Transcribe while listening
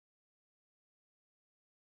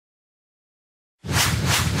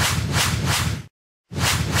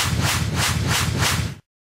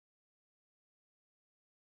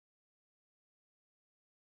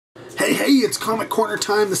Hey, it's Comic Corner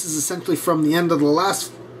time. This is essentially from the end of the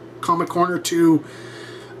last Comic Corner to,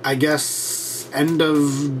 I guess, end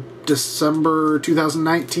of December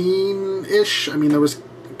 2019-ish. I mean, there was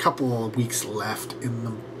a couple of weeks left in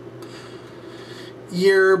the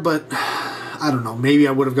year, but I don't know. Maybe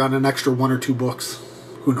I would have gotten an extra 1 or 2 books.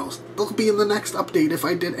 Who knows? They'll be in the next update if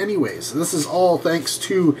I did anyways. This is all thanks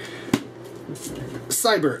to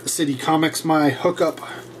Cyber City Comics, my hookup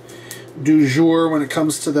du jour when it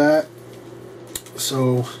comes to that.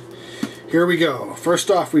 So here we go.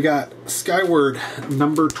 First off, we got Skyward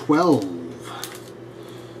number 12,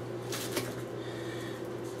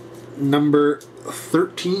 number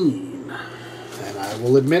 13, and I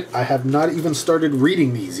will admit I have not even started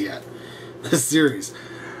reading these yet, this series.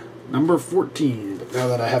 Number 14, but now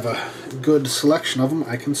that I have a good selection of them,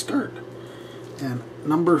 I can start. And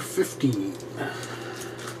number 15.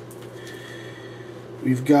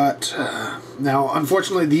 We've got, now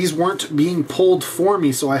unfortunately these weren't being pulled for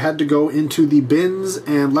me, so I had to go into the bins,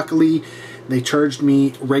 and luckily they charged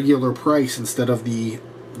me regular price instead of the,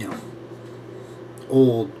 you know,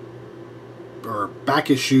 old or back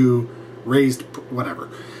issue raised, whatever.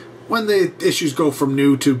 When the issues go from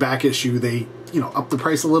new to back issue, they, you know, up the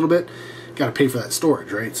price a little bit. Got to pay for that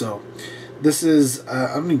storage, right? So this is,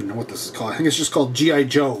 I don't even know what this is called. I think it's just called G.I.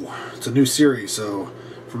 Joe. It's a new series, so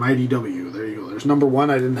from IDW. There you go. There's number 1.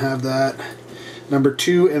 I didn't have that. Number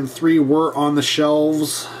 2 and 3 were on the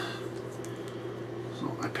shelves,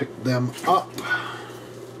 so I picked them up.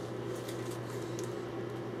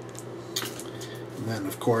 And then,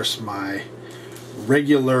 of course, my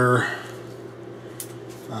regular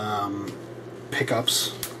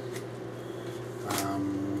pickups,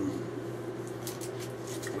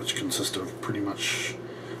 which consist of pretty much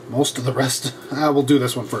most of the rest. We'll do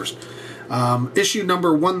this one first. Issue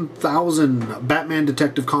number 1000, Batman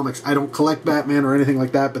Detective Comics. I don't collect Batman or anything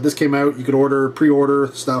like that, but this came out. You could order, pre-order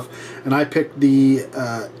stuff, and I picked the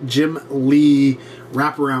Jim Lee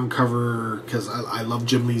wraparound cover because I love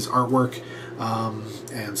Jim Lee's artwork,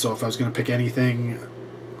 and so if I was going to pick anything,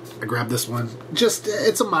 I grabbed this one. Just,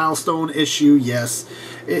 it's a milestone issue, yes.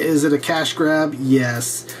 Is it a cash grab?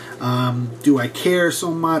 Yes. Do I care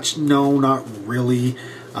so much? No, not really.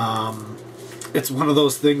 It's one of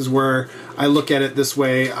those things where I look at it this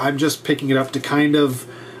way. I'm just picking it up to kind of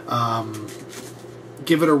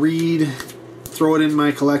give it a read, throw it in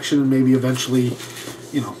my collection, and maybe eventually,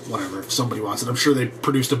 you know, whatever, if somebody wants it. I'm sure they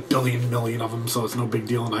produced a million of them, so it's no big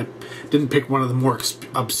deal. And I didn't pick one of the more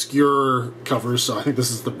obscure covers, so I think this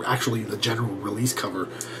is actually the general release cover.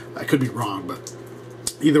 I could be wrong, but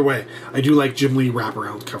either way, I do like Jim Lee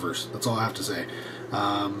wraparound covers. That's all I have to say.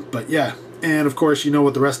 But yeah. And of course, you know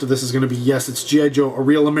what the rest of this is going to be. Yes, it's G.I. Joe, A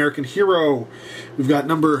Real American Hero. We've got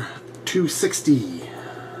number 260.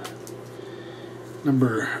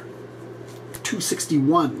 Number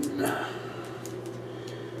 261.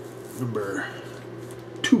 Number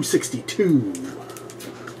 262.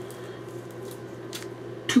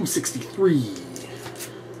 263.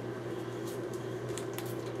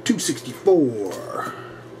 264.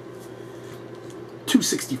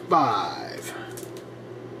 265.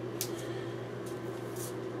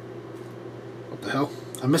 What the hell?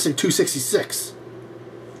 I'm missing 266.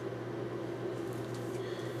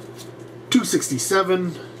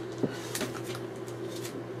 267.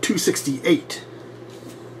 268.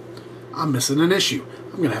 I'm missing an issue.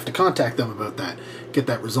 I'm going to have to contact them about that. Get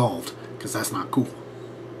that resolved, because that's not cool.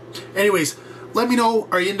 Anyways, let me know,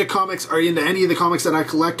 are you into comics? Are you into any of the comics that I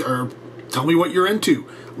collect? Or tell me what you're into.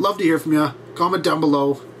 Love to hear from you. Comment down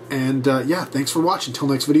below. And yeah, thanks for watching. Till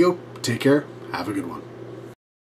next video, take care. Have a good one.